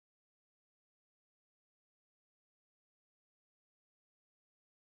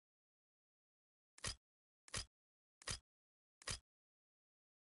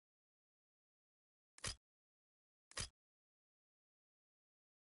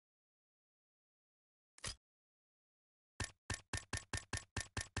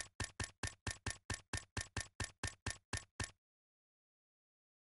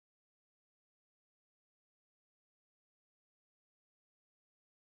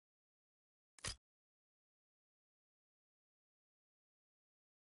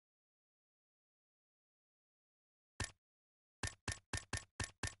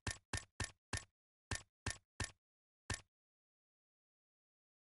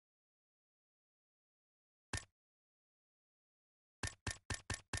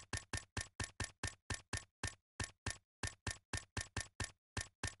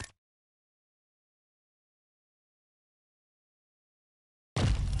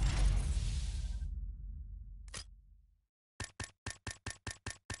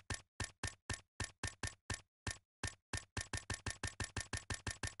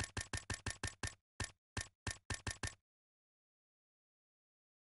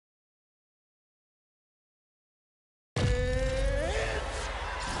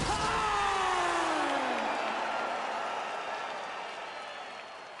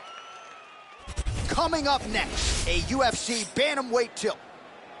Coming up next, a UFC bantamweight tilt.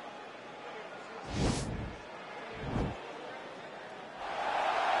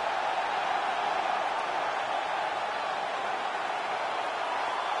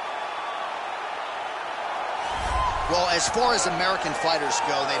 Well, as far as American fighters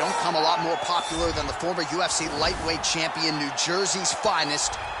go, they don't come a lot more popular than the former UFC lightweight champion, New Jersey's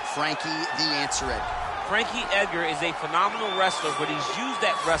finest, Frankie the Answer Edgar. Frankie Edgar is a phenomenal wrestler, but he's used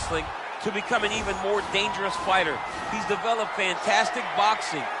that wrestling to become an even more dangerous fighter. He's developed fantastic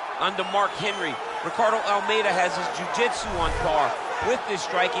boxing under Mark Henry. Ricardo Almeida has his jiu-jitsu on par with this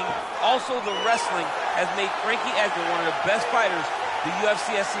striking. Also, the wrestling has made Frankie Edgar one of the best fighters the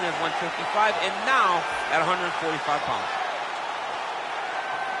UFC has seen at 155 and now at 145 pounds.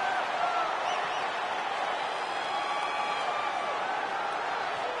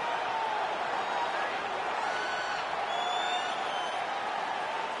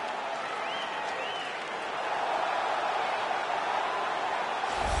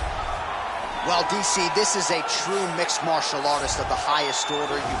 Well, DC, this is a true mixed martial artist of the highest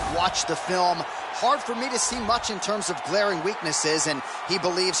order. You've watched the film. Hard for me to see much in terms of glaring weaknesses, and he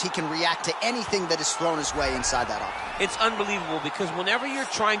believes he can react to anything that is thrown his way inside that octagon. It's unbelievable because whenever you're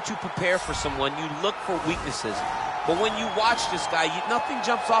trying to prepare for someone, you look for weaknesses. But when you watch this guy, nothing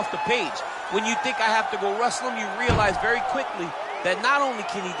jumps off the page. When you think I have to go wrestle him, you realize very quickly that not only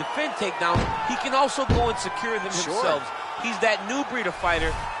can he defend takedowns, he can also go and secure them himself. He's that new breed of fighter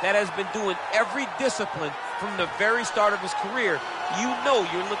that has been doing every discipline from the very start of his career. You know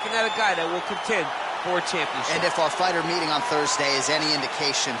you're looking at a guy that will contend for a championship. And if our fighter meeting on Thursday is any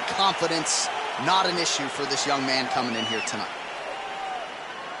indication, confidence, not an issue for this young man coming in here tonight.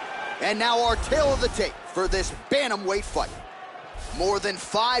 And now our tale of the tape for this bantamweight fight. More than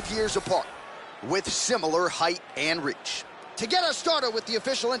 5 years apart, with similar height and reach. To get us started with the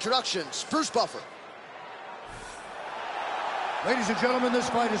official introductions, Bruce Buffer. Ladies and gentlemen, this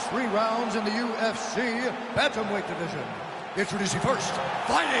fight is 3 rounds in the UFC bantamweight division. Introducing first,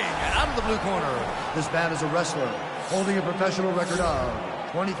 fighting out of the blue corner. This man is a wrestler, holding a professional record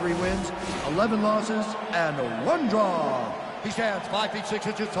of 23 wins, 11 losses, and 1 draw. He stands 5 feet 6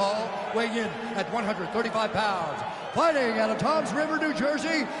 inches tall, weighing in at 135 pounds. Fighting out of Toms River, New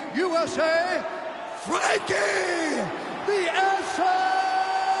Jersey, USA, Frankie the Answer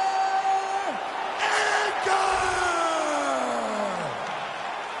Edgar!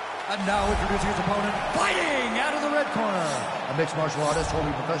 And now introducing his opponent, fighting out of the red corner. A mixed martial artist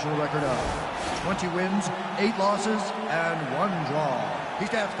holding a professional record of 20 wins, 8 losses, and 1 draw. He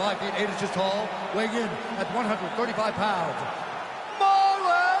stands 5 feet 8 inches tall, weighing in at 135 pounds.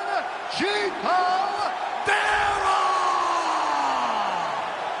 Marlon Chico Vera!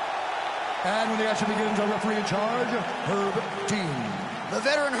 And when the action begins, our referee in charge, Herb Dean. The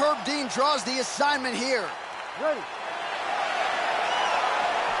veteran Herb Dean draws the assignment here. Ready.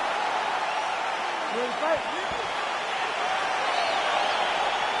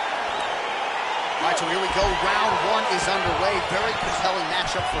 All right, so here we go. Round 1 is underway. Very compelling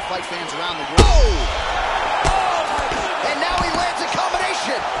matchup for fight fans around the world. Oh! And now he lands a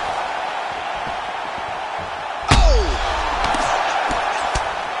combination. Oh!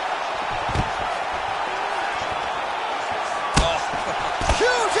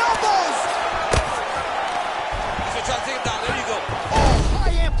 Huge elbows! He's trying to take him down. There you go. Oh,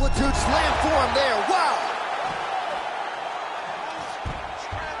 high amplitude slam for him there. Wow!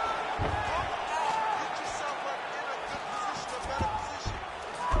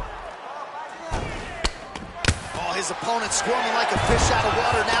 His opponent squirming like a fish out of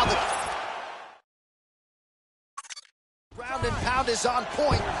water now. The ground and pound is on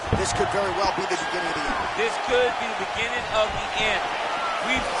point. This could very well be the beginning of the end. This could be the beginning of the end.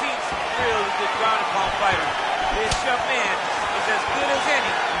 We've seen some really good ground and pound fighters. This young man is as good as any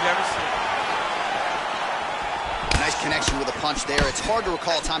you've ever seen. Nice connection with a punch there. It's hard to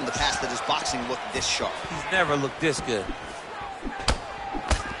recall a time in the past that his boxing looked this sharp. He's never looked this good.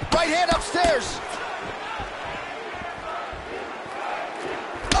 Right hand upstairs.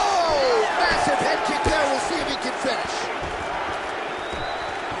 Massive head kick there. We'll see if he can finish.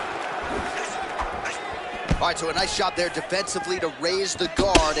 All right, so a nice job there defensively to raise the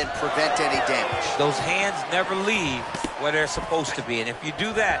guard and prevent any damage. Those hands never leave where they're supposed to be. And if you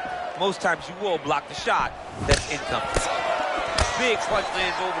do that, most times you will block the shot that's incoming. Big punch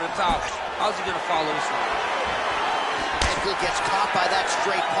lands over the top. How's he going to follow this one? Edgar gets caught by that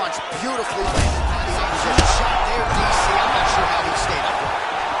straight punch. Beautifully landed by the opposition shot there, DC. I'm not sure how he stayed upright.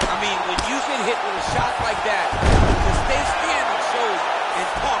 I mean, when you get hit with a shot like that, to stay standing shows and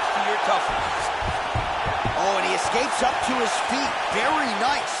talks to your toughness. Oh, and he escapes up to his feet. Very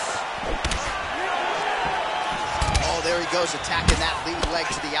nice. goes attacking that lead leg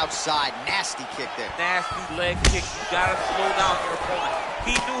to the outside. Nasty kick there. Nasty leg kick. You gotta slow down your opponent.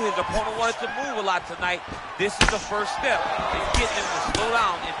 He knew his opponent wanted to move a lot tonight. This is the first step in getting him to slow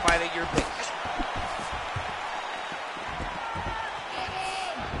down and fight at your pace.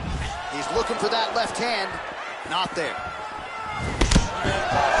 He's looking for that left hand. Not there.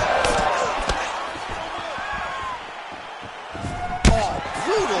 Oh,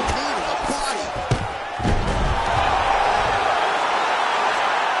 brutal knee to the body.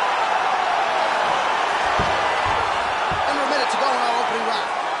 Under a minute to go in our opening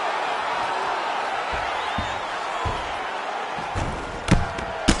round.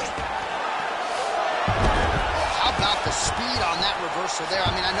 How about the speed on that reversal there?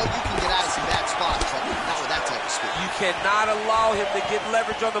 I mean, I know you can get out of some bad spots, but not with that type of speed. You cannot allow him to get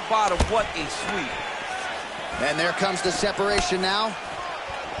leverage on the bottom. What a sweep. And there comes the separation now.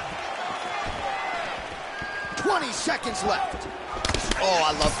 20 seconds left. Oh,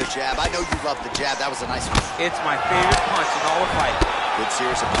 I love the jab. I know you love the jab. That was a nice one. It's my favorite punch in all of fighting. Good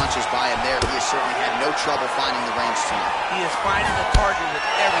series of punches by him there. He has certainly had no trouble finding the range tonight. He is finding the target with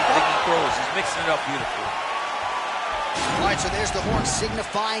everything he throws. He's mixing it up beautifully. All right, so there's the horn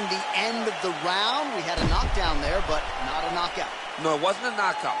signifying the end of the round. We had a knockdown there, but not a knockout. No, it wasn't a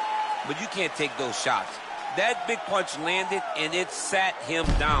knockout, but you can't take those shots. That big punch landed, and it sat him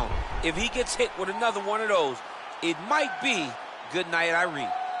down. If he gets hit with another one of those, it might be good night, Irene.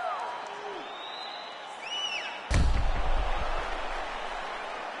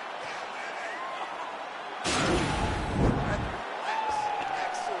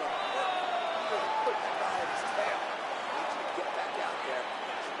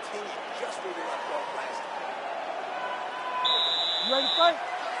 Ready to fight?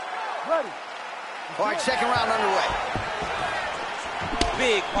 Ready. All right, second round underway.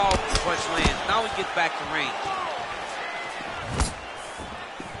 Big, powerful punch lands. Now he gets back to range.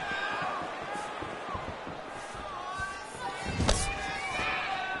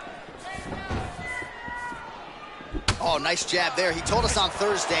 Oh, nice jab there. He told us on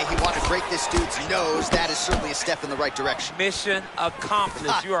Thursday he wanted to break this dude's nose. That is certainly a step in the right direction. Mission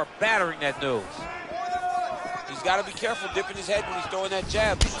accomplished. You are battering that nose. He's got to be careful dipping his head when he's throwing that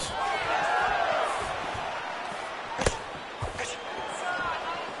jab.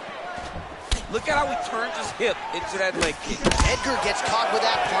 Look at how he turns his hip into that leg kick. Edgar gets caught with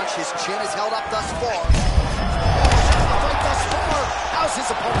that punch. His chin is held up thus far. Right thus far. How's his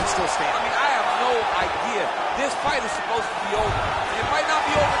opponent still I standing? mean, I have no idea. This fight is supposed to be over. It might not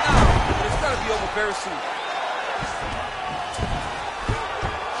be over now, but it's going to be over very soon.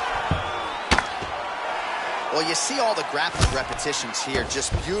 Well, you see all the grappling repetitions here.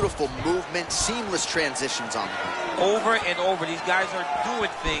 Just beautiful movement, seamless transitions on them. Over and over, these guys are doing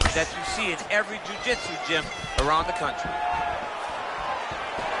things that you see in every jiu-jitsu gym around the country.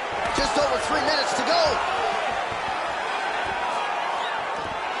 Just over 3 minutes to go.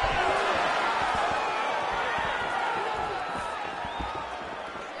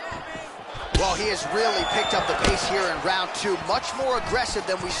 Well, he has really picked up the pace here in round 2. Much more aggressive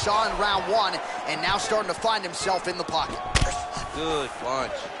than we saw in round 1, and now starting to find himself in the pocket. Good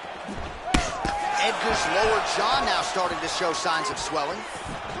punch. Edgar's lower jaw now starting to show signs of swelling.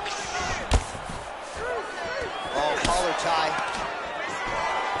 Oh, collar tie.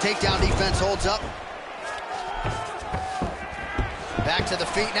 Takedown defense holds up. Back to the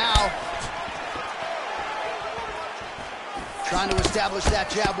feet now. Trying to establish that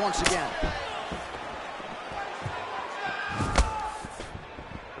jab once again.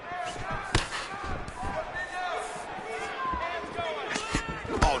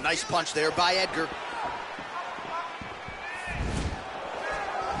 Oh, nice punch there by Edgar.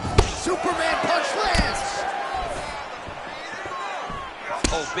 Superman punch lands.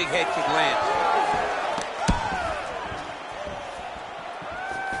 Oh, big head kick lands.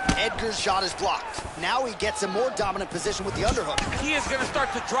 Edgar's shot is blocked. Now he gets a more dominant position with the underhook. He is going to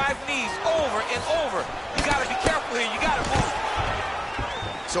start to drive knees over and over. You got to be careful here. You got to move.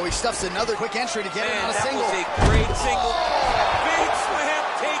 So he stuffs another quick entry to get it on a single. That was a great single. Big slam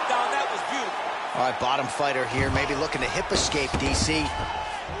takedown. That was beautiful. All right, bottom fighter here, maybe looking to hip escape, DC.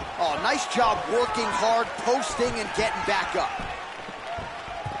 Oh, nice job working hard, posting, and getting back up.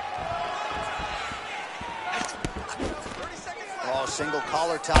 Oh, single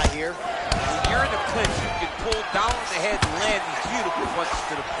collar tie here. When you're in the clinch, you can pull down on the head and land these beautiful punches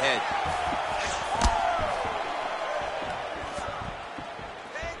to the head.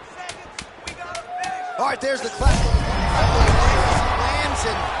 All right, there's the clap. Lands,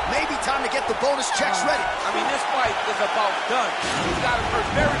 and maybe time to get the bonus checks ready. I mean, this fight is about done. He's got him hurt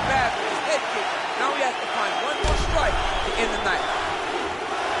very bad with his head kick. Now he has to find one more strike to end the night.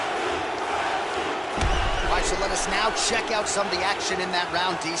 All right, so let us now check out some of the action in that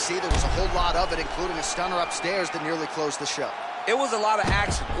round, DC. There was a whole lot of it, including a stunner upstairs that nearly closed the show. It was a lot of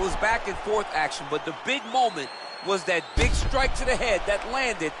action. It was back and forth action, but the big moment was that big strike to the head that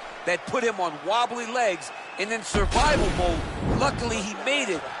landed, that put him on wobbly legs, and in survival mode, luckily he made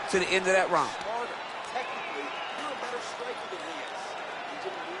it to the end of that round. Technically, you're a better striker than he is. You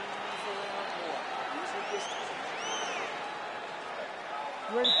can move around more. Use your distance.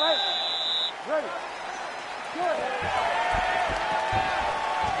 You ready to fight? Ready. Good.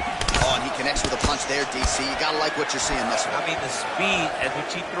 Oh, and he connects with a punch there, DC. You gotta like what you're seeing this one. I mean, the speed at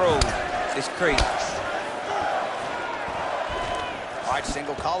which he throws is crazy. All right,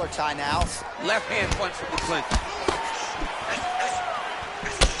 single collar tie now. Left hand punch from the clinch.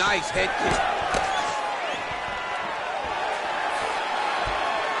 Nice head kick.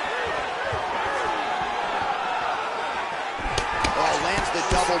 Oh, lands the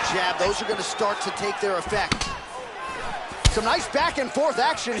double jab. Those are going to start to take their effect. Some nice back and forth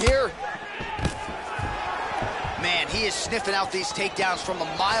action here. Man, he is sniffing out these takedowns from a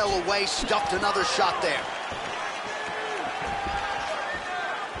mile away. Stuffed another shot there.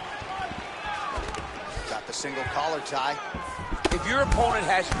 Got the single collar tie. If your opponent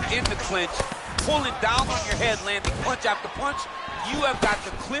has you in the clinch, pulling down on your head, landing punch after punch, you have got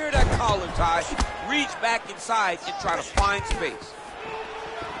to clear that collar tie, reach back inside, and try to find space.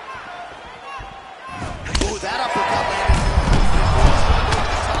 Ooh, that uppercut landed.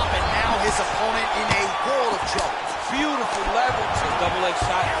 Top, and now his opponent in a world of trouble. Beautiful leverage, double-leg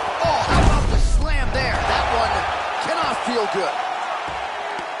shot. Oh, how about the slam there? That one cannot feel good.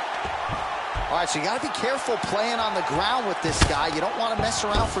 All right, so you got to be careful playing on the ground with this guy. You don't want to mess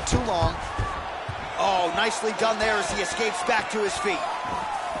around for too long. Oh, nicely done there as he escapes back to his feet.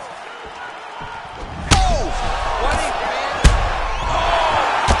 Oh! What a man.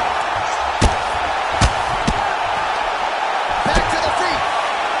 Back to the feet.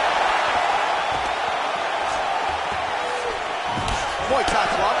 Muay Thai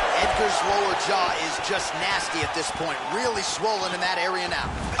club. Edgar's lower jaw is just nasty at this point. Really swollen in that area now.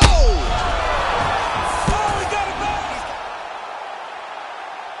 Oh!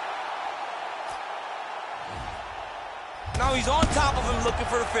 Now he's on top of him looking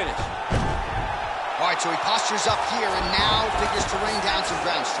for the finish. All right, so he postures up here and now figures to rain down some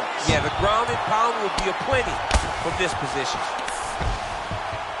ground strikes. Yeah, the ground and pound would be aplenty from this position.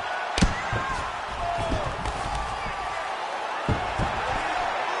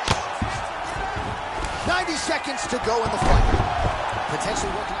 Seconds to go in the fight.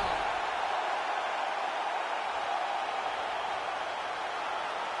 Potentially working out.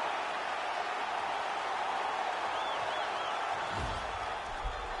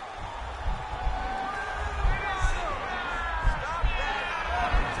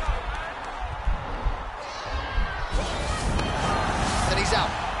 Then he's out.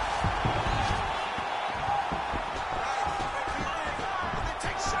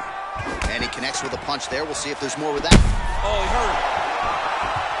 And he connects with a punch there. We'll see if there's more with that. Oh, he hurt him.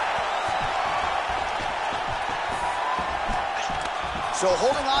 So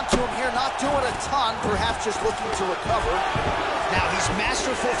holding on to him here, not doing a ton, perhaps just looking to recover. Now he's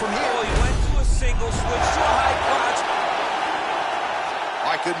masterful from here. Oh, he went to a single, switched to a high crotch.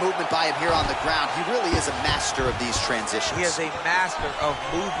 All right, good movement by him here on the ground. He really is a master of these transitions. He is a master of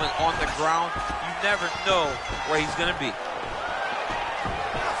movement on the ground. You never know where he's going to be.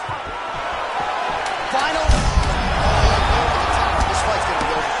 Final. This fight's going to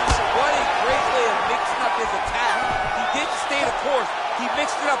be over. What a great way of mixing up his attack. He didn't stay the course. He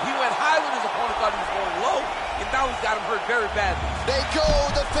mixed it up. He went high when his opponent thought he was going low, and now he's got him hurt very badly. They go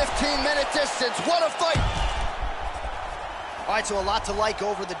the 15-minute distance. What a fight. All right, so a lot to like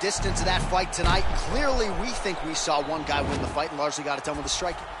over the distance of that fight tonight. Clearly, we think we saw one guy win the fight and largely got it done with the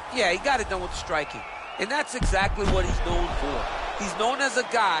striking. Yeah, he got it done with the striking. And that's exactly what he's known for. He's known as a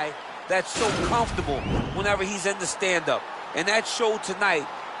guy that's so comfortable whenever he's in the stand-up. And that showed tonight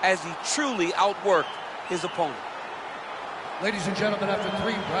as he truly outworked his opponent. Ladies and gentlemen, after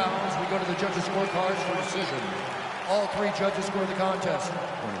 3 rounds, we go to the judges' scorecards for decision. All 3 judges scored the contest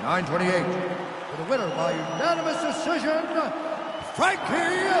 29-28. For the winner by unanimous decision, Frankie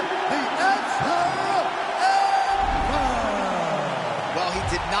the Answer Edgar. Well, he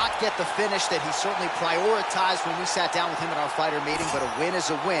did not get the finish that he certainly prioritized when we sat down with him at our fighter meeting, but a win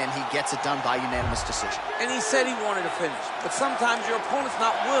is a win. He gets it done by unanimous decision. And he said he wanted to finish, but sometimes your opponent's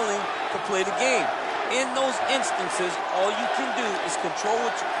not willing to play the game. In those instances, all you can do is control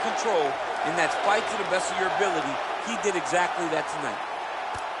what you can control, and that's fight to the best of your ability. He did exactly that tonight.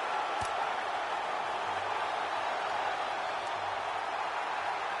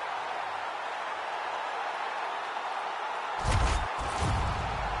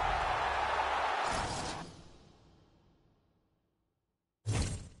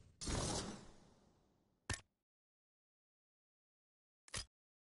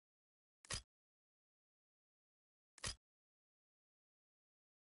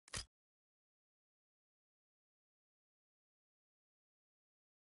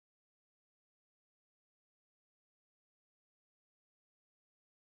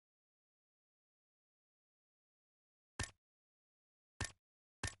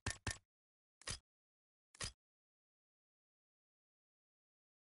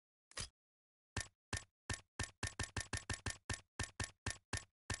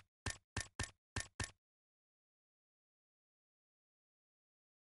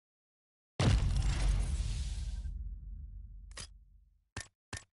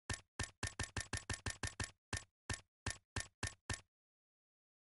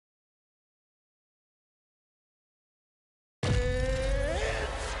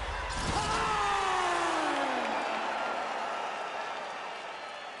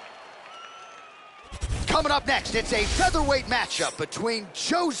 Coming up next, it's a featherweight matchup between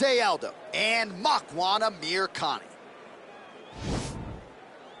Jose Aldo and Makwan Amir Khani.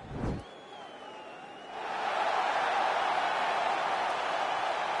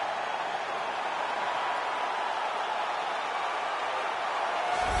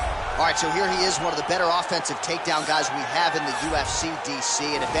 All right, so here he is, one of the better offensive takedown guys we have in the UFC, DC.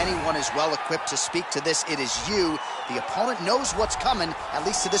 And if anyone is well-equipped to speak to this, it is you. The opponent knows what's coming. At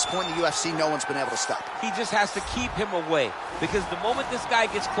least to this point in the UFC, no one's been able to stop. He just has to keep him away. Because the moment this guy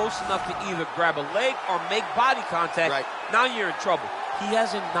gets close enough to either grab a leg or make body contact, now you're in trouble. He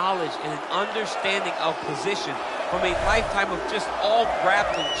has a knowledge and an understanding of position from a lifetime of just all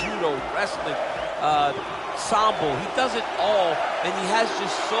grappling, judo, wrestling, sambo. He does it all, and he has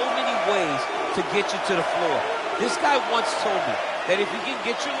just so many ways to get you to the floor. This guy once told me that if he can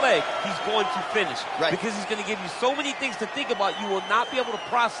get your leg, he's going to finish. Because he's going to give you so many things to think about, you will not be able to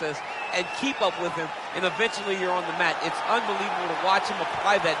process and keep up with him, and eventually you're on the mat. It's unbelievable to watch him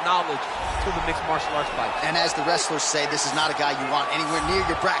apply that knowledge to the mixed martial arts fight. And as the wrestlers say, this is not a guy you want anywhere near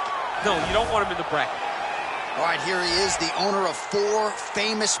your bracket. No, you don't want him in the bracket. All right, here he is, the owner of 4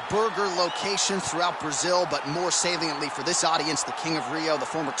 famous burger locations throughout Brazil, but more saliently for this audience, the King of Rio, the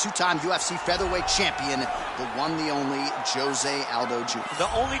former 2-time UFC featherweight champion, the one, the only, Jose Aldo Jr.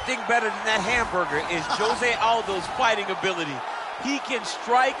 The only thing better than that hamburger is Jose Aldo's fighting ability. He can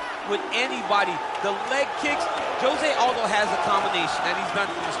strike with anybody. The leg kicks, Jose Aldo has a combination that he's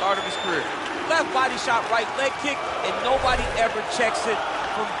done from the start of his career. Left body shot, right leg kick, and nobody ever checks it.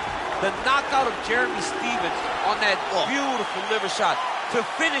 From the knockout of Jeremy Stevens on that beautiful liver shot to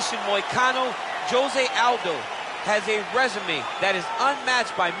finish in Moicano, Jose Aldo has a resume that is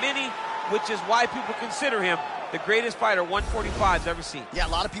unmatched by many, which is why people consider him the greatest fighter 145's ever seen. Yeah,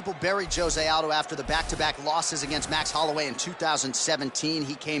 a lot of people buried Jose Aldo after the back-to-back losses against Max Holloway in 2017.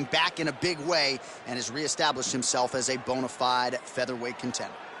 He came back in a big way and has reestablished himself as a bona fide featherweight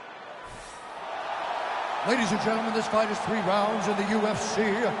contender. Ladies and gentlemen, this fight is 3 rounds in the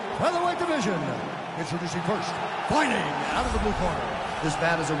UFC featherweight division. Introducing first, fighting out of the blue corner. This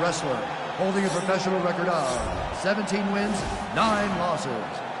man is a wrestler, holding a professional record of 17 wins, 9 losses.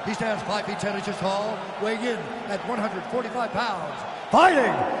 He stands 5 feet 10 inches tall, weighing in at 145 pounds.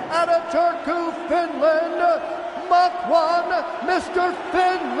 Fighting out of Turku, Finland, Makwan, Mr.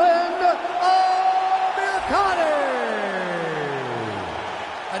 Finland, Amir Khani.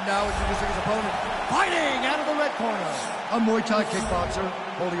 And now introducing his opponent, fighting out of the red corner, a Muay Thai kickboxer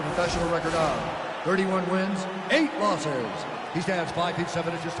holding a professional record of 31 wins, 8 losses. He stands 5 feet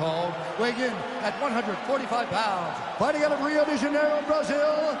 7 inches tall, weighing in at 145 pounds. Fighting out of Rio de Janeiro,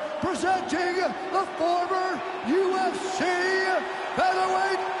 Brazil, presenting the former UFC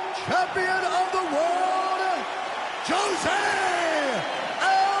featherweight champion of the world, Jose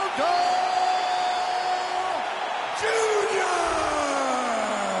Aldo Jr.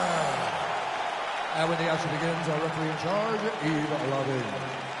 And when the action begins, our referee in charge, Yves Lavigne.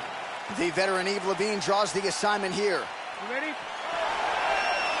 The veteran Yves Lavigne draws the assignment here. You ready?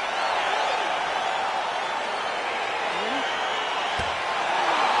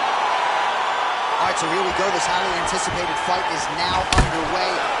 All right, so here we go. This highly anticipated fight is now underway.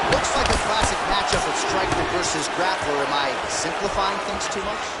 Looks like a classic matchup of striker versus grappler. Am I simplifying things too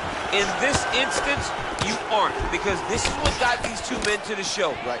much? In this instance, you aren't, because this is what got these two men to the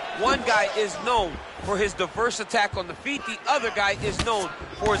show. One guy is known for his diverse attack on the feet. The other guy is known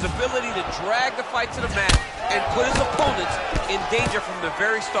for his ability to drag the fight to the mat and put his opponents in danger from the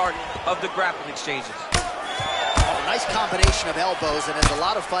very start of the grappling exchanges. Nice combination of elbows, and as a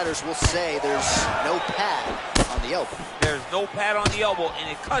lot of fighters will say, there's no pad on the elbow. There's no pad on the elbow, and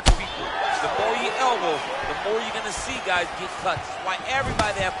it cuts people. The more you elbow, the more you're going to see guys get cuts. That's why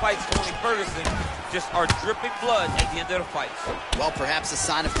everybody that fights Tony Ferguson just are dripping blood at the end of the fights. Well, perhaps a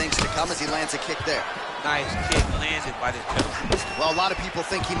sign of things to come as he lands a kick there. Nice kick landed by this gentleman. Well, a lot of people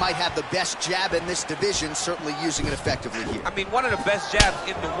think he might have the best jab in this division, certainly using it effectively here. I mean, one of the best jabs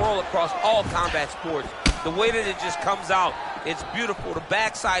in the world across all combat sports. The way that it just comes out, it's beautiful. The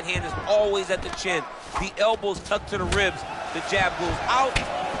backside hand is always at the chin. The elbows tucked to the ribs. The jab goes out.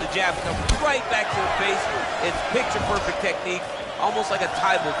 The jab comes right back to the face. It's picture-perfect technique, almost like a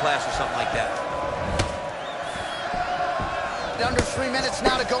Taibo class or something like that. Under 3 minutes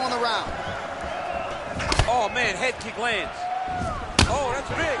now to go in the round. Oh, man, head kick lands. Oh, that's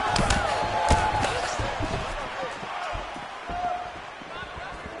big.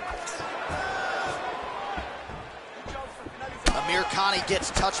 Amir Khani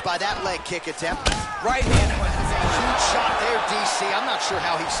gets touched by that leg kick attempt. Right hand. Huge shot there, DC. I'm not sure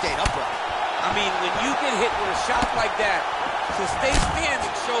how he stayed upright. I mean, when you get hit with a shot like that, to stay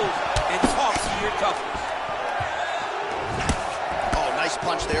standing shows and talks to your toughness.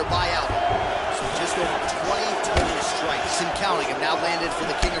 there by Aldo. So just over 20 total strikes and counting have now landed for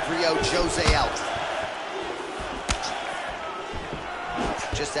the King of Rio, Jose Aldo.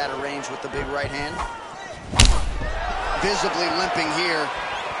 Just out of range with the big right hand. Visibly limping here.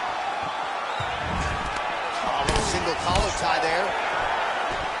 A little single collar tie there.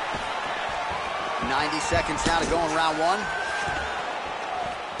 90 seconds now to go in round one.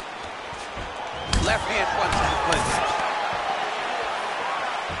 Left hand punch to the clinch.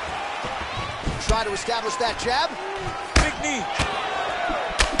 Try to establish that jab. Big knee.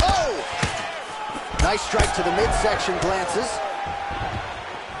 Oh! Nice strike to the midsection glances.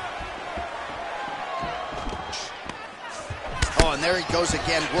 Oh, and there he goes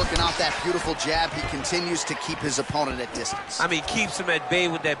again, working off that beautiful jab. He continues to keep his opponent at distance. I mean, keeps him at bay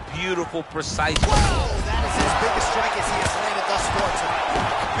with that beautiful, precise. Whoa! That is his biggest strike as he has landed thus far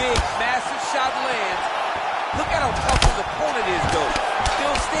tonight. Big, massive shot lands. Look at how tough his opponent is, though.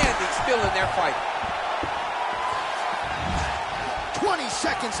 Still standing, still in their fight. 20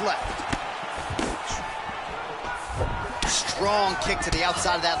 seconds left. Strong kick to the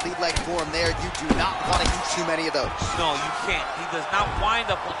outside of that lead leg for him there. You do not want to eat too many of those. No, you can't. He does not wind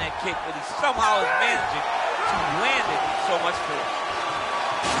up on that kick, but he somehow is managing to land it with so much force.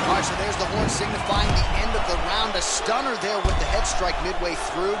 All right, so there's the horn signifying the end of the round. A stunner there with the head strike midway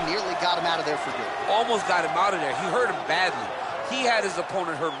through. Nearly got him out of there for good. Almost got him out of there. He hurt him badly. He had his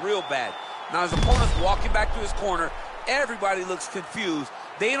opponent hurt real bad. Now his opponent's walking back to his corner. Everybody looks confused.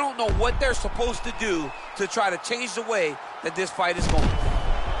 They don't know what they're supposed to do to try to change the way that this fight is going. All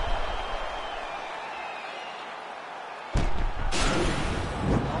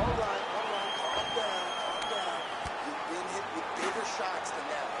right. Calm down. You've been hit with bigger shots than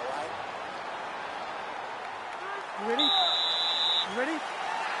that, all right? You ready? You ready?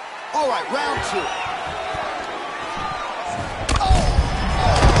 All right, round two.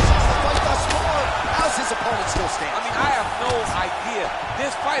 How's his opponent still standing? I mean, I have no idea.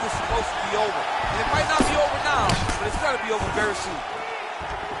 This fight is supposed to be over. And it might not be over now, but it's got to be over very soon.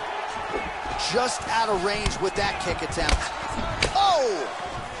 Just out of range with that kick attempt. Oh!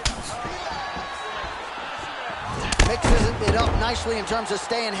 Mixes it up nicely in terms of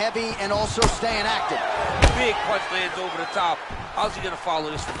staying heavy and also staying active. Big punch lands over the top. How's he going to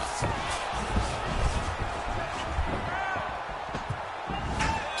follow this one up?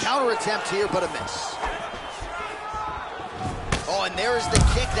 Counter attempt here, but a miss. Oh, and there is the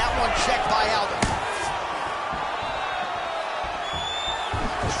kick. That one checked by Aldo.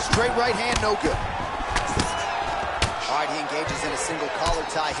 Straight right hand, no good. All right, he engages in a single collar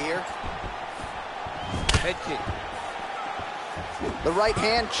tie here. Head kick. The right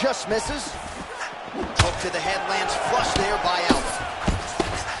hand just misses. Hook to the head lands flush there by Aldo.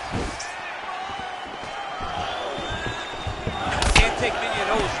 Can't take many of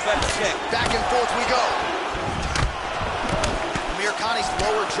those. You better check. Back and forth we go. Amirkhani's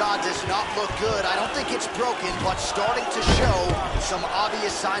lower jaw does not look good. I don't think it's broken, but starting to show some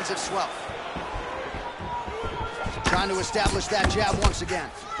obvious signs of swelling. Trying to establish that jab once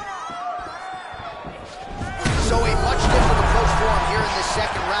again. So a much different approach for him here in this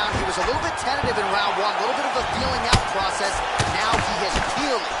second round. He was a little bit tentative in round one, a little bit of a feeling out process. Now he has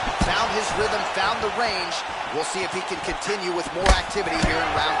clearly found his rhythm, found the range. We'll see if he can continue with more activity here in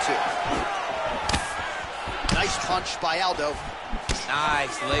round two. Nice punch by Aldo.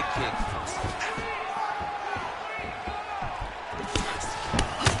 Nice leg kick.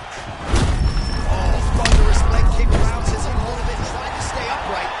 Oh, thunderous leg kick rounds his opponent and tried to stay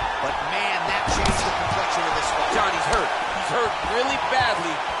upright. But man, that changed the complexion of this fight. Johnny's hurt. He's hurt really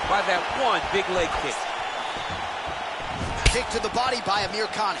badly by that one big leg kick. Kick to the body by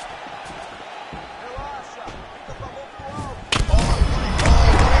Amirkhani.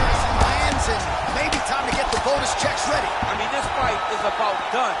 And maybe time to get the bonus checks ready. I mean, this fight is about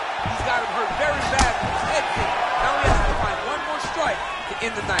done. He's got him hurt very bad with his head kick. Now he has to find one more strike to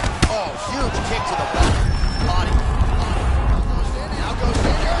end the night. Oh, huge kick to the body. Now goes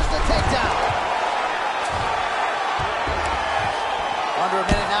in. Here's the takedown. Under a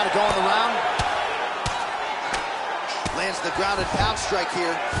minute now to go in the round. Lands the grounded pound strike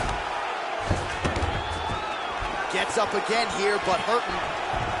here. Gets up again here, but hurting.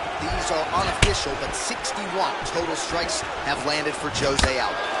 These are unofficial, but 61 total strikes have landed for Jose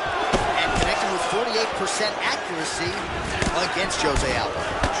Aldo. And connecting with 48% accuracy against Jose Aldo.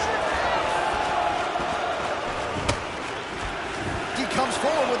 He comes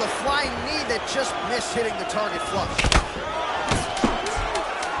forward with a flying knee that just missed hitting the target flush.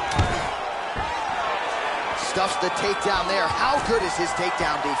 Stuffs the takedown there. How good is his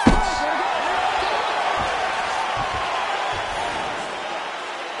takedown defense?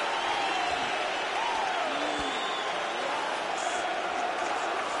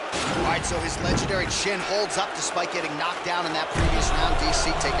 right, so his legendary chin holds up despite getting knocked down in that previous round. DC,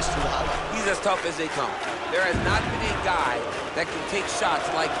 take us through the highlight. He's as tough as they come. There has not been a guy that can take shots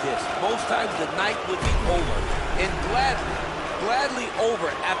like this. Most times the night would be over, and gladly over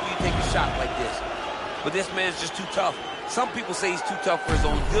after you take a shot like this. But this man's just too tough. Some people say he's too tough for his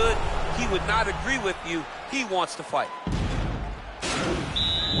own good. He would not agree with you. He wants to fight. You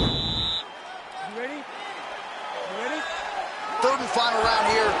ready? You ready? Third and final round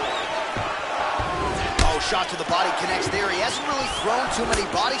here. Oh, shot to the body connects there. He hasn't really thrown too many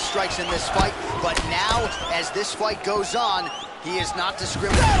body strikes in this fight, but now, as this fight goes on, he is not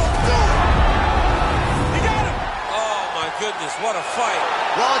discriminating. He got him! Oh, my goodness, what a fight.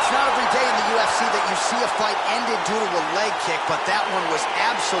 Well, it's not every day in the UFC that you see a fight ended due to a leg kick, but that one was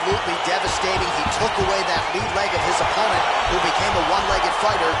absolutely devastating. He took away that lead leg of his opponent, who became a one-legged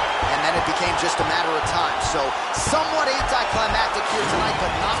fighter, and then it became just a matter of time. So, somewhat anticlimactic here tonight,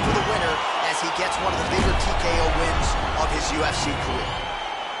 but not for the winner, as he gets one of the bigger TKO wins of his UFC career.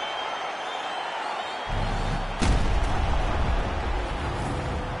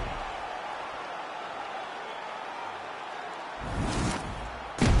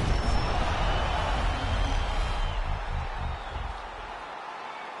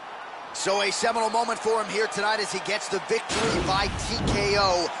 So a seminal moment for him here tonight as he gets the victory by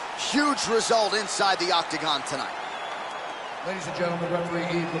TKO. Huge result inside the octagon tonight. Ladies and gentlemen, referee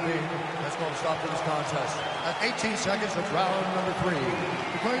Yves Levine has called a stop to this contest at 18 seconds of round number 3.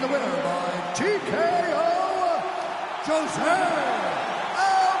 Declaring the winner by TKO, Jose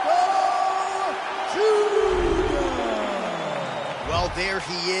Aldo Jr. Well, there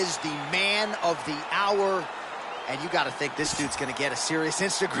he is, the man of the hour. And you got to think this dude's going to get a serious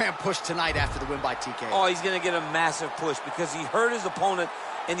Instagram push tonight after the win by TKO. Oh, he's going to get a massive push because he hurt his opponent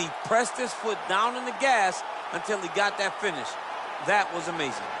and he pressed his foot down on the gas until he got that finish. That was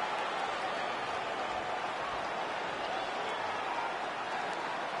amazing.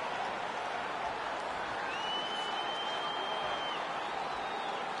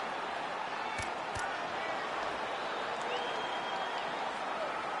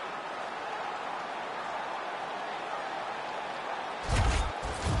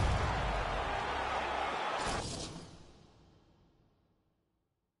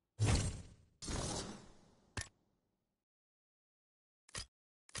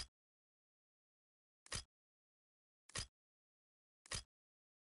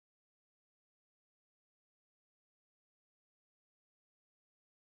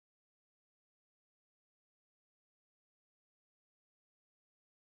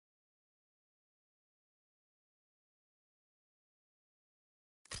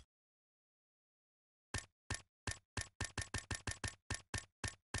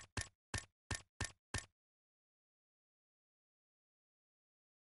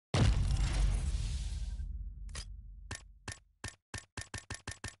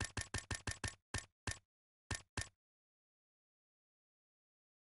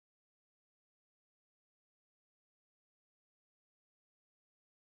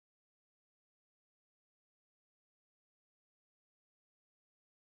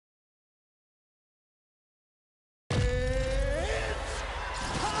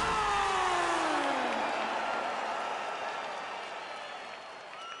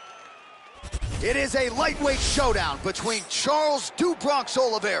 It is a lightweight showdown between Charles "Do Bronx"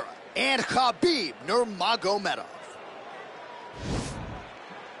 Oliveira and Khabib Nurmagomedov.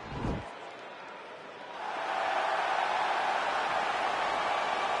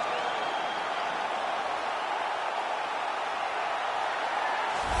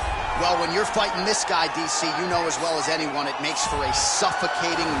 Well, when you're fighting this guy, DC, you know as well as anyone, it makes for a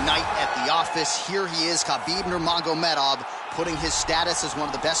suffocating night at the office. Here he is, Khabib Nurmagomedov, putting his status as one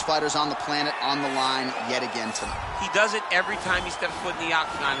of the best fighters on the planet on the line yet again tonight. He does it every time he steps foot in the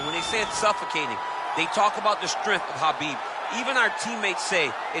octagon. And when they say it's suffocating, they talk about the strength of Khabib. Even our teammates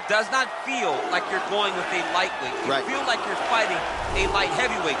say it does not feel like you're going with a lightweight. You feel like you're fighting a light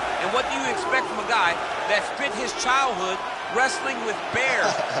heavyweight. And what do you expect from a guy that spent his childhood wrestling with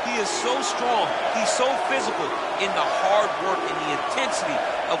bears? He is so strong. He's so physical. In the hard work and the intensity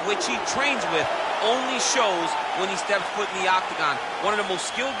of which he trains with only shows when he steps foot in the octagon. One of the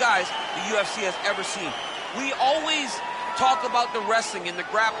most skilled guys the UFC has ever seen. We always talk about the wrestling and the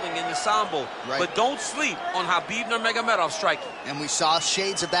grappling and the sambo, but don't sleep on Khabib Nurmagomedov striking. And we saw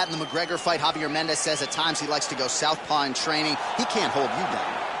shades of that in the McGregor fight. Javier Mendez says at times he likes to go southpaw in training. He can't hold you down.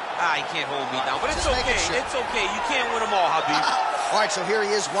 He can't hold me down, but it's okay. Sure. It's okay. You can't win them all, Khabib. All right, so here he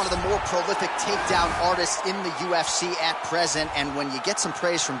is, one of the more prolific takedown artists in the UFC at present. And when you get some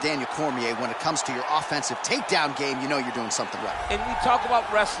praise from Daniel Cormier, when it comes to your offensive takedown game, you know you're doing something right. And we talk about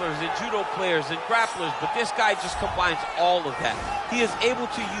wrestlers and judo players and grapplers, but this guy just combines all of that. He is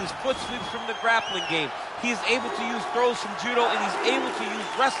able to use foot sweeps from the grappling game. He is able to use throws from judo, and he's able to use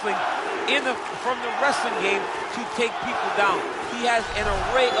wrestling from the wrestling game to take people down. He has an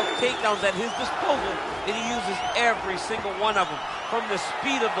array of takedowns at his disposal, and he uses every single one of them. From the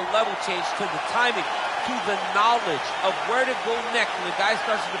speed of the level change to the timing to the knowledge of where to go next when the guy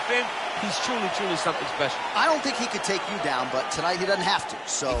starts to defend, he's truly, truly something special. I don't think he could take you down, but tonight he doesn't have to.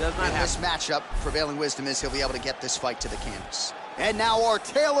 So in this matchup, prevailing wisdom is he'll be able to get this fight to the canvas. And now our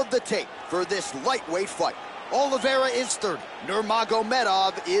tale of the tape for this lightweight fight. Oliveira is 30.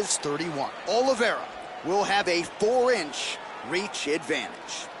 Nurmagomedov is 31. Oliveira will have a 4-inch reach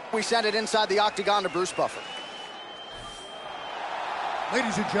advantage. We send it inside the octagon to Bruce Buffer.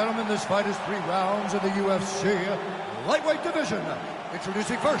 Ladies and gentlemen, this fight is 3 rounds in the UFC lightweight division.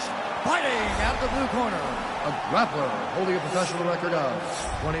 Introducing first, fighting out of the blue corner, a grappler holding a professional record of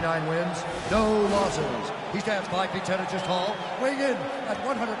 29 wins, no losses. He stands 5 feet 10 inches tall, weighing in at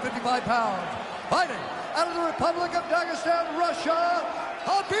 155 pounds. Fighting out of the Republic of Dagestan, Russia,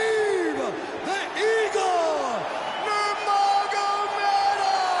 Khabib the Eagle Nurmagomedov.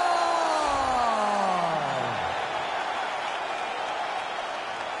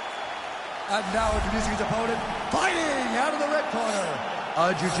 And now introducing his opponent, fighting out of the red corner,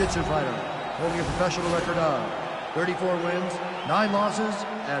 a jiu-jitsu fighter holding a professional record of 34 wins, 9 losses,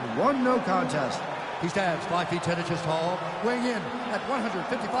 and 1 no contest. He stands 5 feet 10 inches tall, weighing in at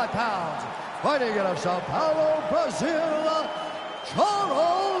 155 pounds. Fighting out of Sao Paulo, Brazil,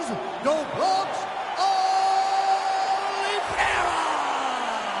 Charles Doblox Oliveira.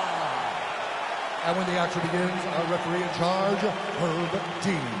 And when the action begins, our referee in charge, Herb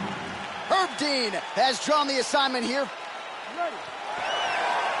Dean. Herb Dean has drawn the assignment here. Ready.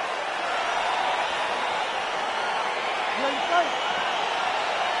 Ready to fight.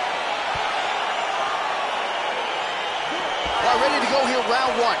 Ready to go here,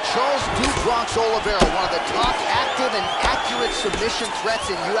 round 1. Charles Doblox Oliveira, one of the top active and accurate submission threats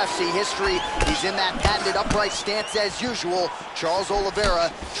in UFC history. He's in that patented upright stance as usual. Charles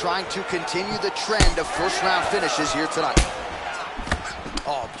Oliveira trying to continue the trend of first-round finishes here tonight.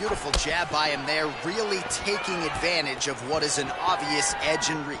 Oh, beautiful jab by him there, really taking advantage of what is an obvious edge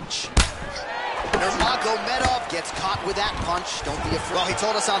and reach. Nurmagomedov gets caught with that punch. Don't be afraid. Well, he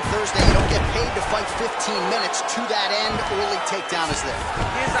told us on Thursday you don't get paid to fight 15 minutes. To that end, early takedown is there.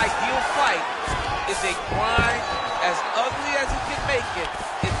 His ideal fight is a grind as ugly as he can make it.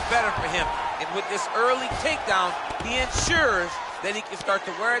 It's better for him. And with this early takedown, he ensures that he can start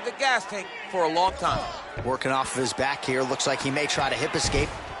to wear the gas tank for a long time. Working off of his back here. Looks like he may try to hip escape.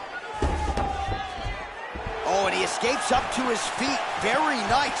 Oh, and he escapes up to his feet. Very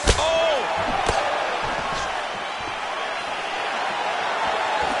nice. Oh!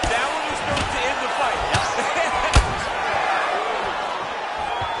 That one was going to end the fight.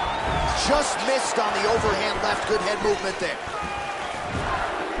 Just missed on the overhand left. Good head movement there.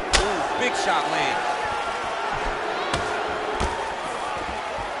 Ooh, big shot land.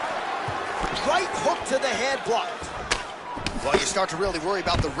 Right hook to the head, blocked. Well, you start to really worry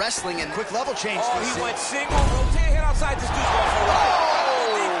about the wrestling and quick level change. Oh, he went single, rotate, hit outside. This dude's going for a ride.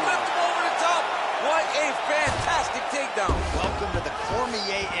 Oh! He flipped him over the top. What a fantastic takedown. Welcome to the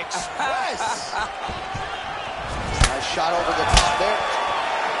Cormier Express. Nice shot over the top there.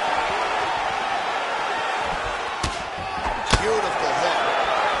 Beautiful hook.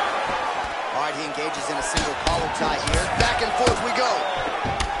 All right, he engages in a single collar tie here. Back and forth we go.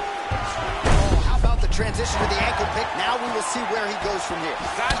 Transition to the ankle pick. Now we will see where he goes from here.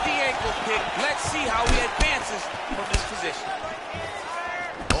 Got the ankle pick. Let's see how he advances from this position.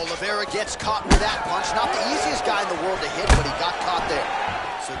 Oliveira gets caught with that punch. Not the easiest guy in the world to hit, but he got caught there.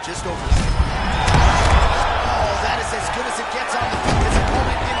 So just over. Oh, that is as good as it gets on the feet. His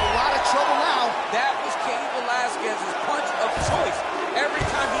opponent in a lot of trouble now. That was Cain Velasquez's punch of choice. Every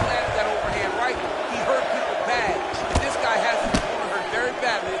time he landed that overhand right, he hurt people bad. And this guy has his opponent hurt very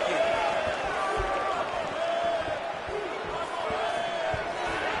badly again.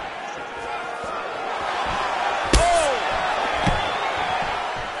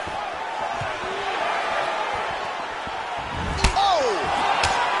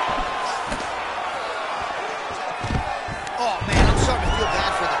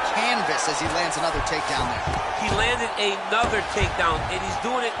 As he lands another takedown there. He landed another takedown, and he's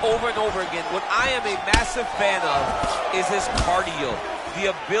doing it over and over again. What I am a massive fan of is his cardio. the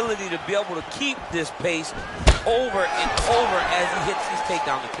ability to be able to keep this pace over and over as he hits these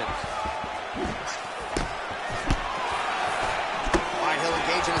takedown attempts. All right, he'll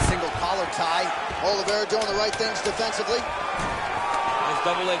engage in a single collar tie. Oliveira doing the right things defensively. Nice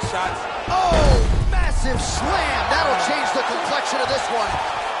double leg shots. Oh, massive slam. That'll change the complexion of this one.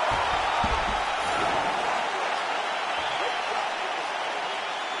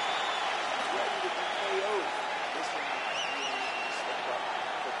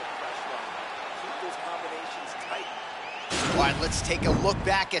 All right, let's take a look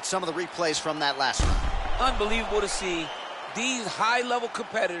back at some of the replays from that last round. Unbelievable to see these high-level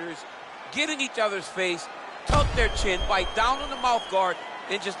competitors get in each other's face, tuck their chin, bite down on the mouth guard,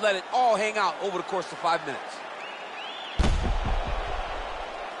 and just let it all hang out over the course of 5 minutes.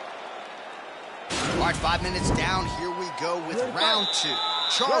 All right, 5 minutes down. Here we go with round 2.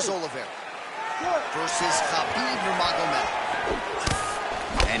 Charles Oliveira versus Khabib Nurmagomedov.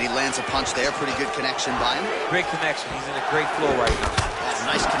 And he lands a punch there. Pretty good connection by him. Great connection. He's in a great flow right now.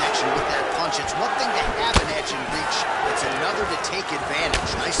 Nice connection with that punch. It's one thing to have an edge and reach. It's another to take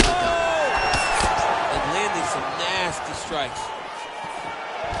advantage. Nicely done. And landing some nasty strikes.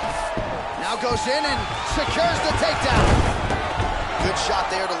 Now goes in and secures the takedown. Good shot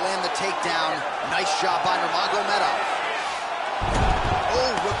there to land the takedown. Nice job by Nurmagomedov.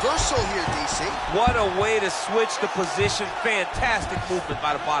 Oh, reversal here, DC. What a way to switch the position. Fantastic movement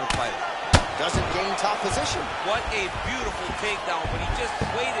by the bottom fighter. Doesn't gain top position. What a beautiful takedown, but he just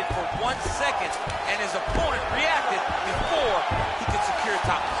waited for 1 second, and his opponent reacted before he could secure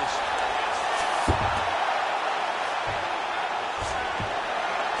top position.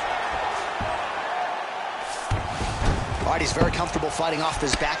 All right, he's very comfortable fighting off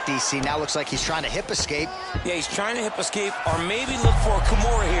his back, DC. Now looks like he's trying to hip escape. Yeah, he's trying to hip escape or maybe look for a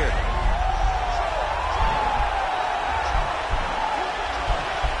Kimura here.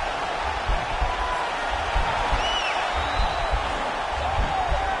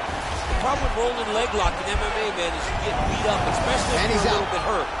 The problem with rolling leg lock in MMA, man, is you get beat up, especially if you're a little bit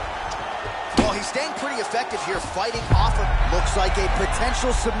hurt. Well, he's staying pretty effective here, fighting off of. Looks like a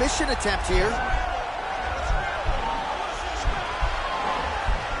potential submission attempt here.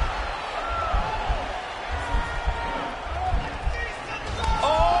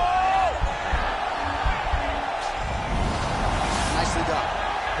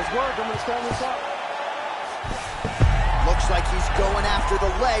 I'm going to stand this up. Looks like he's going after the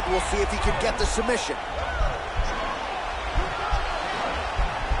leg. We'll see if he can get the submission.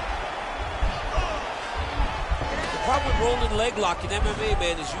 The problem with rolling leg lock in MMA,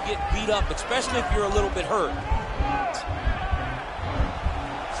 man, is you get beat up, especially if you're a little bit hurt.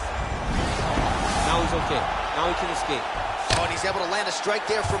 Now he's okay. Now he can escape. Oh, and he's able to land a strike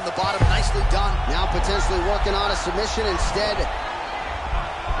there from the bottom. Nicely done. Now potentially working on a submission instead.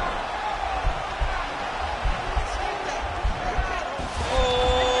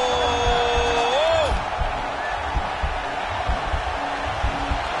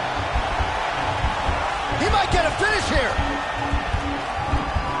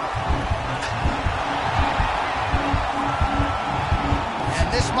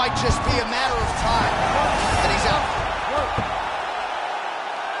 Might just be a matter of time. And he's out.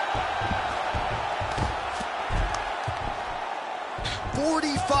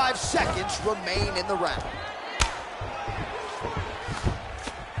 45 seconds remain in the round.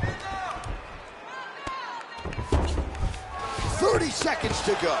 Seconds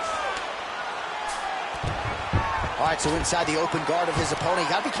to go. All right, so inside the open guard of his opponent. You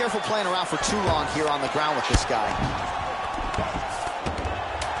got to be careful playing around for too long here on the ground with this guy.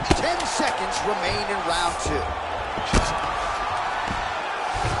 10 seconds remain in round 2.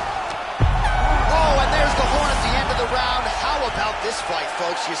 Oh, and there's the horn at the end of the round. How about this fight,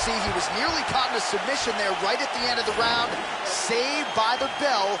 folks? You see, he was nearly caught in a submission there right at the end of the round. Saved by the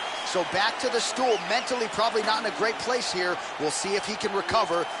bell. So back to the stool. Mentally probably not in a great place here. We'll see if he can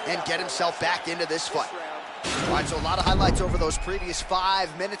recover and get himself back into this fight. All right, so a lot of highlights over those previous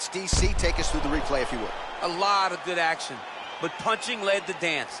 5 minutes. DC, take us through the replay, if you would. A lot of good action, but punching led the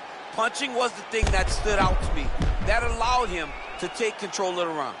dance. Punching was the thing that stood out to me. That allowed him to take control of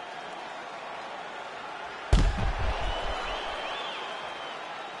the round.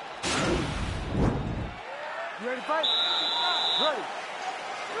 You ready to fight? Ready.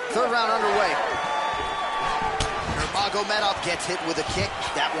 Third round underway. Nurmagomedov gets hit with a kick.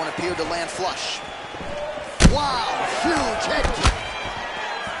 That one appeared to land flush. Wow, huge head kick.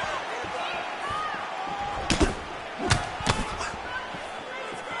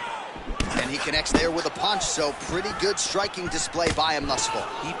 And he connects there with a punch, so pretty good striking display by him thus far.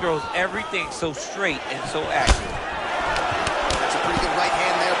 He throws everything so straight and so accurate. That's a Pretty good right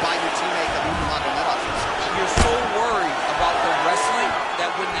hand there by your teammate, Abu Magomedov. You're so worried about the wrestling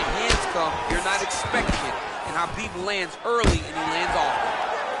that when the hands come, you're not expecting it. And Habib lands early, and he lands off.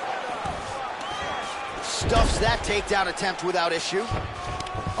 Stuffs that takedown attempt without issue.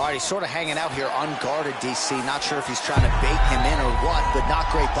 All right, he's sort of hanging out here unguarded, DC. Not sure if he's trying to bait him in or what, but not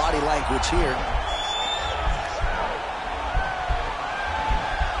great body language here.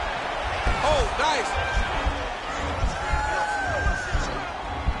 Oh, nice.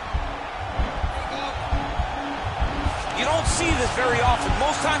 You don't see this very often.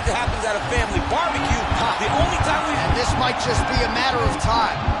 Most times it happens at a family barbecue. The only time we... And this might just be a matter of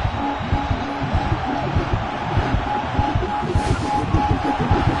time.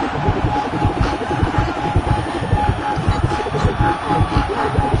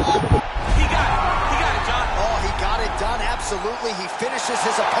 He got it, John. Oh, he got it done, absolutely. He finishes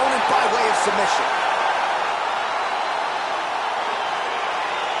his opponent by way of submission.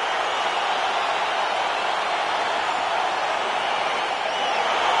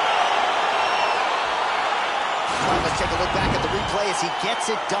 Let's take a look back at the replay as he gets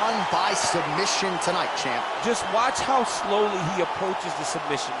it done by submission tonight, champ. Just watch how slowly he approaches the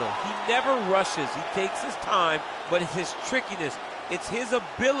submission, though. He never rushes. He takes his time, but it's his trickiness. It's his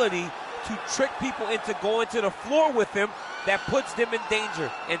ability to trick people into going to the floor with him that puts them in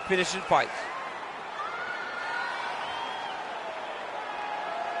danger and finishing fights.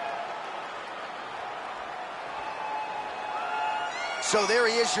 So there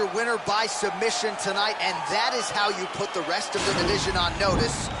he is, your winner by submission tonight, and that is how you put the rest of the division on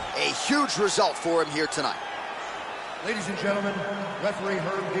notice. A huge result for him here tonight. Ladies and gentlemen, referee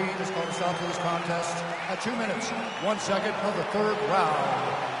Herb Dean has called a stop to this contest at 2 minutes, 1 second of the third round.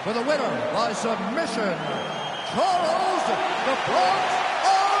 For the winner by submission, Charles the Bronx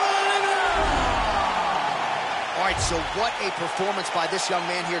Oliveira! All right, so what a performance by this young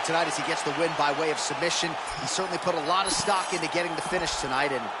man here tonight as he gets the win by way of submission. He certainly put a lot of stock into getting the finish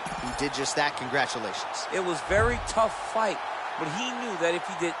tonight, and he did just that. Congratulations. It was a very tough fight, but he knew that if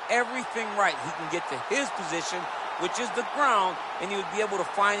he did everything right, he can get to his position, which is the ground, and he would be able to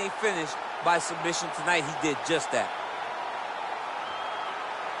find a finish by submission tonight. He did just that.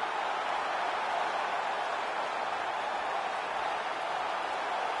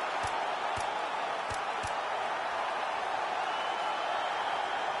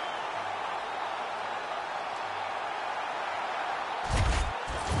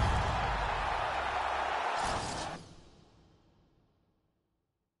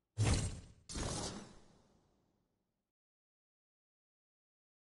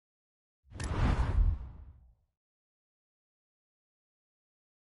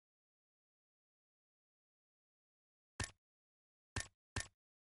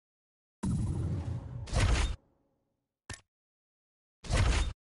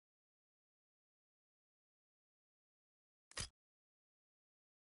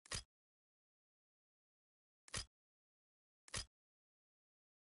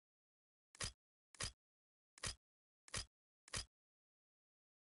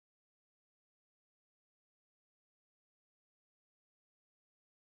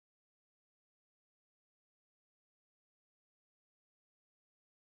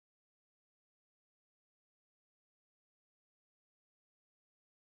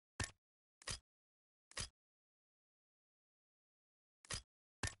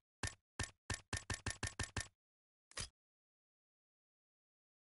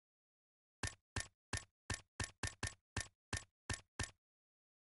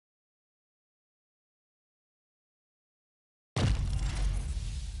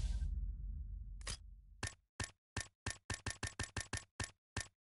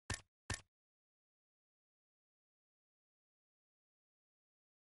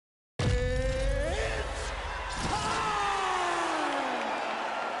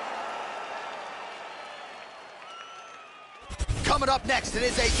 Coming up next, it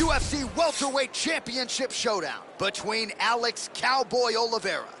is a UFC welterweight championship showdown between Alex Cowboy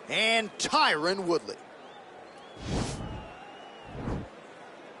Oliveira and Tyron Woodley.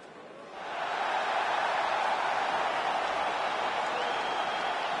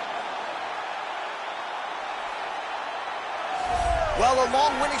 Well, a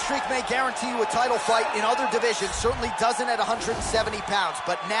long winning streak may guarantee you a title fight in other divisions, certainly doesn't at 170 pounds.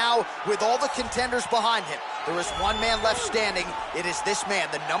 But now, with all the contenders behind him, there is one man left standing. It is this man,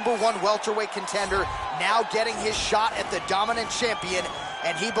 the #1 welterweight contender, now getting his shot at the dominant champion.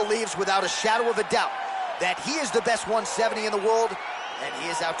 And he believes without a shadow of a doubt that he is the best 170 in the world, and he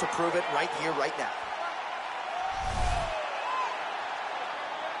is out to prove it right here, right now.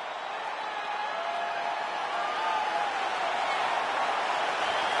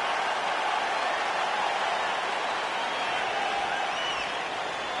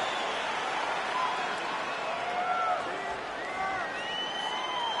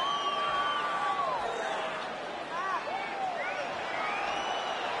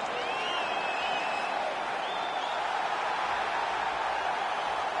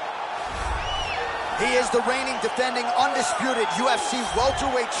 He is the reigning, defending, undisputed UFC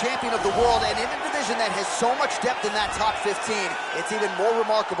welterweight champion of the world, and in a division that has so much depth in that top 15, it's even more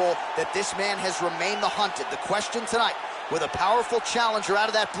remarkable that this man has remained the hunted. The question tonight, with a powerful challenger out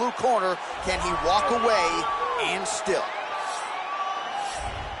of that blue corner, can he walk away and still?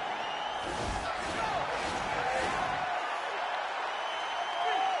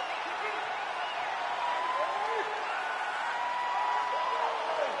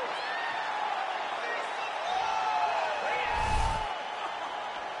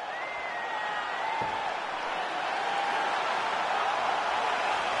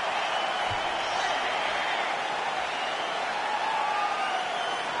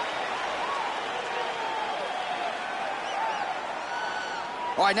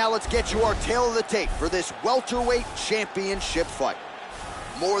 All right, now let's get you our tale of the tape for this welterweight championship fight.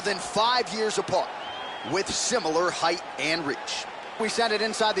 More than 5 years apart, with similar height and reach. We send it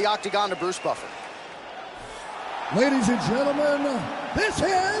inside the octagon to Bruce Buffer. Ladies and gentlemen, this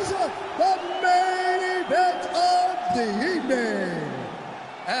is the main event of the evening.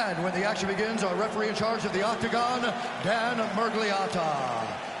 And when the action begins, our referee in charge of the octagon, Dan Murgliata.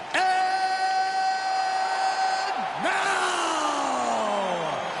 And now,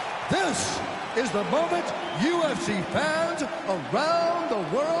 this is the moment UFC fans around the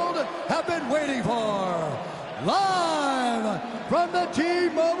world have been waiting for. Live from the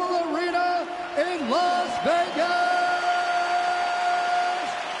T-Mobile Arena in Las Vegas,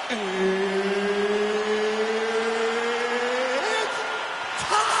 it's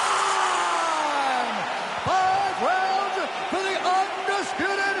time! 5 rounds for the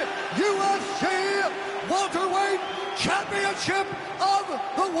undisputed UFC welterweight championship of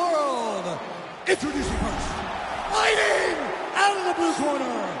the world. Introducing first, fighting out of the blue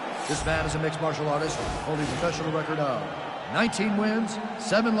corner. This man is a mixed martial artist holding a professional record of 19 wins,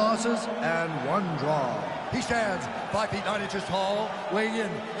 7 losses, and 1 draw. He stands 5 feet 9 inches tall, weighing in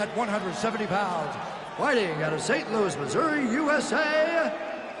at 170 pounds. Fighting out of St. Louis, Missouri, USA,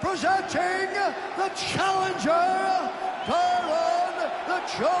 presenting the challenger, Tyron, the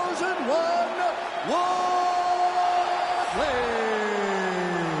Chosen One, Woodley.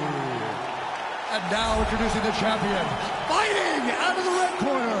 And now introducing the champion, fighting out of the red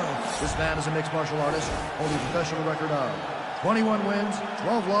corner. This man is a mixed martial artist holding a professional record of 21 wins,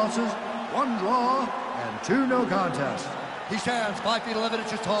 12 losses, 1 draw, and 2 no contests. He stands 5 feet 11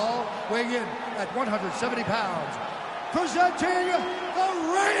 inches tall, weighing in at 170 pounds. Presenting the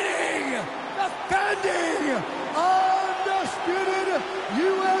reigning, defending, undisputed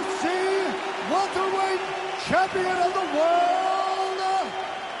UFC welterweight champion of the world,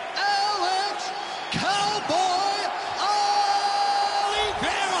 Cowboy Oliveira!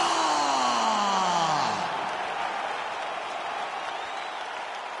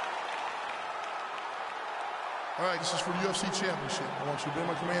 All right, this is for the UFC Championship. I want you to obey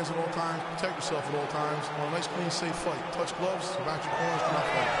my commands at all times, protect yourself at all times. I want a nice, clean, safe fight. Touch gloves, back your corners, do not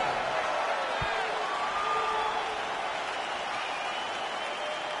fight.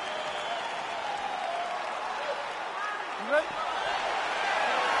 You ready?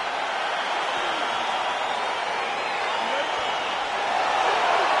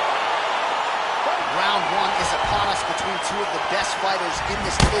 Round 1 is upon us between 2 of the best fighters in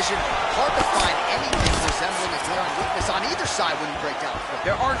this division. Hard to find anything resembling a glaring weakness on either side when you break down the film.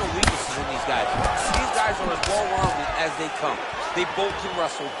 There are no weaknesses in these guys. These guys are as well-rounded as they come. They both can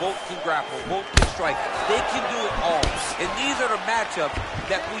wrestle, both can grapple, both can strike. They can do it all. And these are the matchups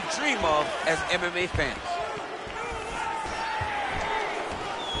that we dream of as MMA fans.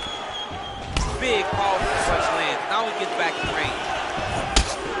 Big, powerful punch lands. Now he gets back in range.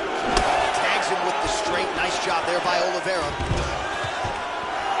 Tags him with the straight. Nice job there by Oliveira.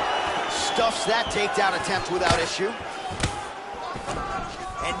 Stuffs that takedown attempt without issue.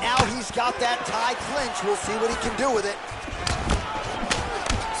 And now he's got that tie clinch. We'll see what he can do with it.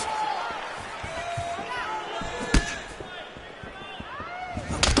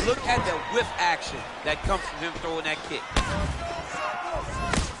 Look at the whip action that comes from him throwing that kick.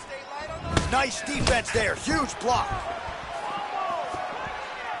 Nice defense there. Huge block.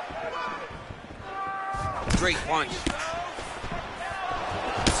 Great punch.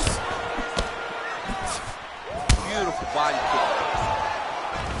 Beautiful body kick.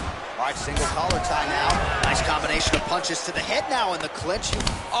 All right, single collar tie now. Nice combination of punches to the head now in the clinch.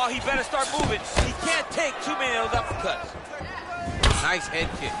 Oh, he better start moving. He can't take too many of those uppercuts. Nice head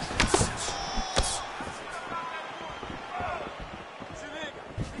kick.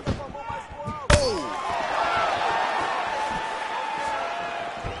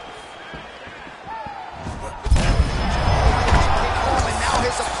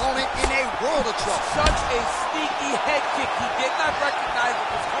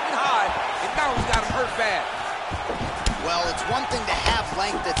 bad. Well, it's one thing to have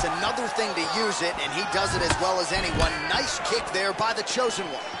length, it's another thing to use it, and he does it as well as anyone. Nice kick there by the chosen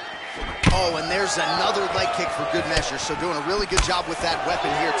one. Oh, and there's another leg kick for good measure, so doing a really good job with that weapon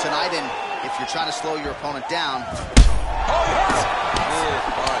here tonight, and if you're trying to slow your opponent down.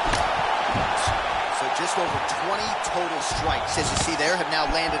 So just over 20 total strikes, as you see there, have now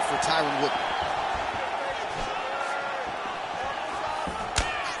landed for Tyron Woodley.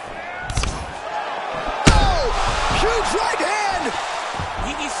 Huge right hand!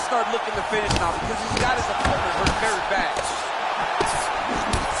 He needs to start looking to finish now because he's got his opponent hurt very bad.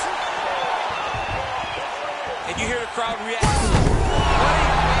 And you hear the crowd react. What a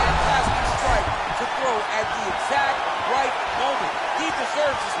fantastic strike to throw at the exact right moment. He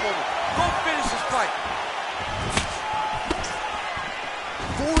deserves this moment. Go finish this fight.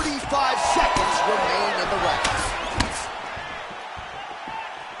 45 seconds remain in the round.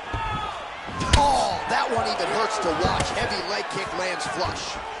 Oh, that one even hurts to watch. Heavy leg kick lands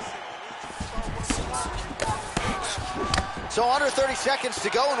flush. So under 30 seconds to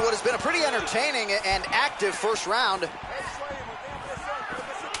go in what has been a pretty entertaining and active first round.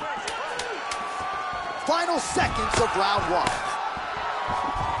 Final seconds of round one.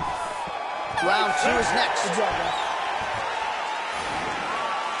 Round two is next. Good job, man.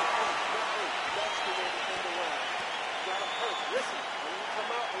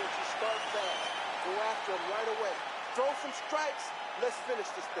 Let's finish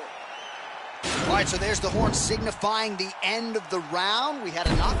this thing. All right, so there's the horn signifying the end of the round. We had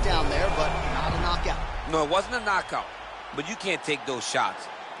a knockdown there, but not a knockout. No, it wasn't a knockout, but you can't take those shots.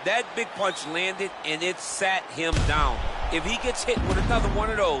 That big punch landed, and it sat him down. If he gets hit with another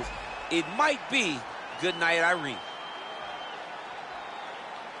one of those, it might be good night, Irene.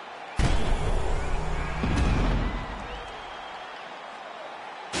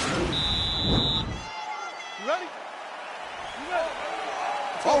 You ready?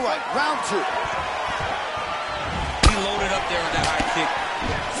 All right, round two. He loaded up there on that high kick.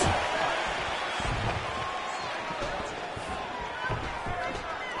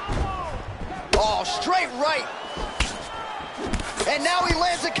 Oh, straight right. And now he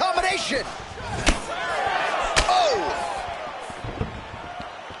lands a combination. Oh!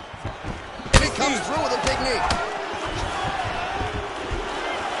 And he comes through with a big knee.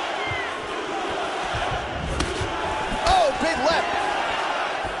 Oh, big left.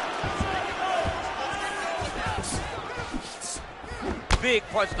 Big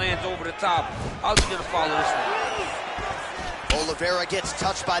punch lands over the top. How's he gonna follow this one? Oliveira gets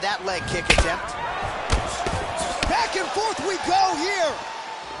touched by that leg kick attempt. Back and forth we go here.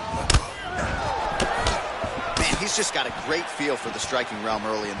 Man, he's just got a great feel for the striking realm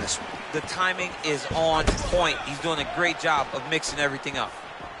early in this one. The timing is on point. He's doing a great job of mixing everything up.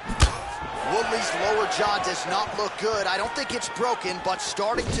 Woodley's lower jaw does not look good. I don't think it's broken, but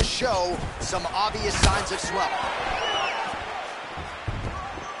starting to show some obvious signs of swelling.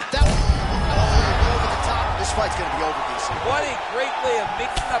 That one, over the top. This fight's going to be over decent. What a great way of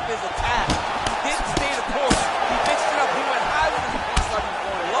mixing up his attack. He didn't stay the course. He mixed it up. He went high with his punch, like he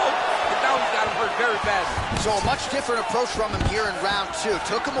was going low, and now he's got him hurt very badly. So a much different approach from him here in round two.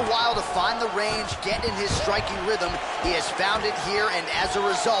 Took him a while to find the range, get in his striking rhythm. He has found it here, and as a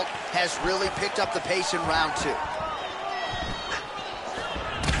result, has really picked up the pace in round two.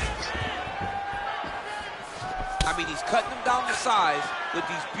 I mean, he's cutting him down to size with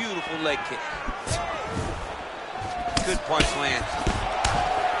these beautiful leg kicks. Good punch lands.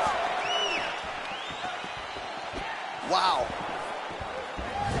 Wow.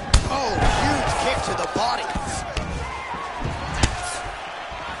 Oh, huge kick to the body.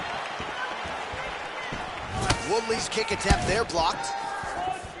 Woodley's kick attempt there blocked.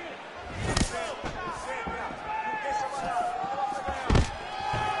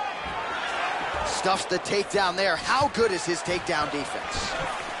 Stuffs the takedown there. How good is his takedown defense?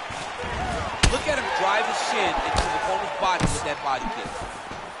 Look at him drive his shin into the opponent's body with that body kick.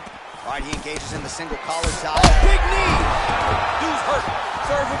 All right, he engages in the single collar tie. Oh, big knee! Dude's hurt.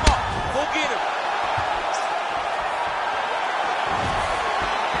 Serve him up. Go get him.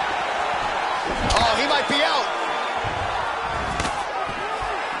 Oh, he might be out.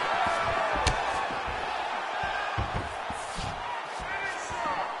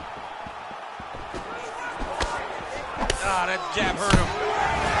 Ah, that jab hurt him.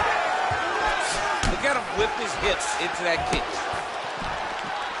 Look at him whip his hips into that kick.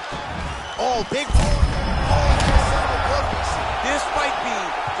 Oh, big. This might be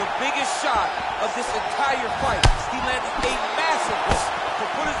the biggest shot of this entire fight. He landed a massive hook to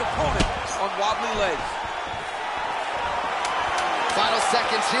put his opponent on wobbly legs. Final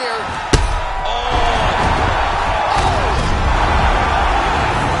seconds here. Oh,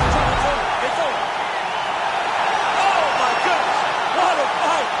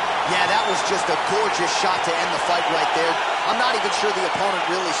 just a gorgeous shot to end the fight right there. I'm not even sure the opponent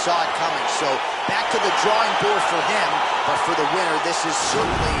really saw it coming. So back to the drawing board for him. But for the winner, this is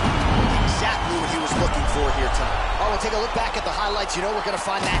certainly exactly what he was looking for here tonight. Oh, we'll take a look back at the highlights. You know we're going to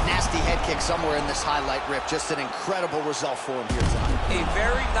find that nasty head kick somewhere in this highlight rip. Just an incredible result for him here tonight. A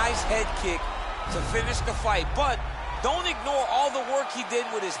very nice head kick to finish the fight. But don't ignore all the work he did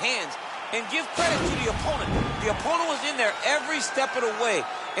with his hands. And give credit to the opponent. The opponent was in there every step of the way.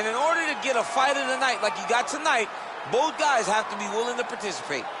 And in order to get a fight of the night like you got tonight, both guys have to be willing to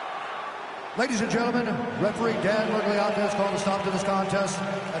participate. Ladies and gentlemen, referee Dan Mergliata has called a stop to this contest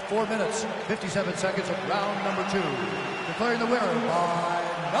at 4 minutes, 57 seconds of round number 2. Declaring the winner by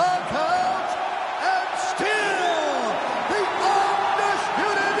knockout and still the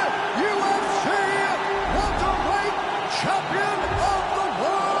undisputed UFC welterweight champion of the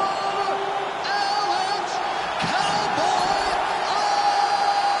world, Alex Cowboy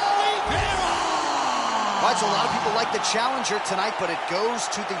Oliveira. Right, so a lot of people like the challenger tonight, but it goes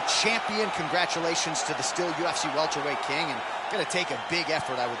to the champion. Congratulations to the still UFC welterweight king, and going to take a big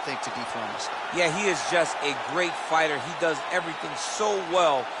effort, I would think, to dethrone this. Yeah, he is just a great fighter. He does everything so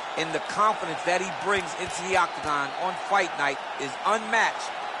well, and the confidence that he brings into the octagon on fight night is unmatched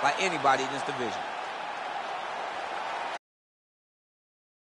by anybody in this division.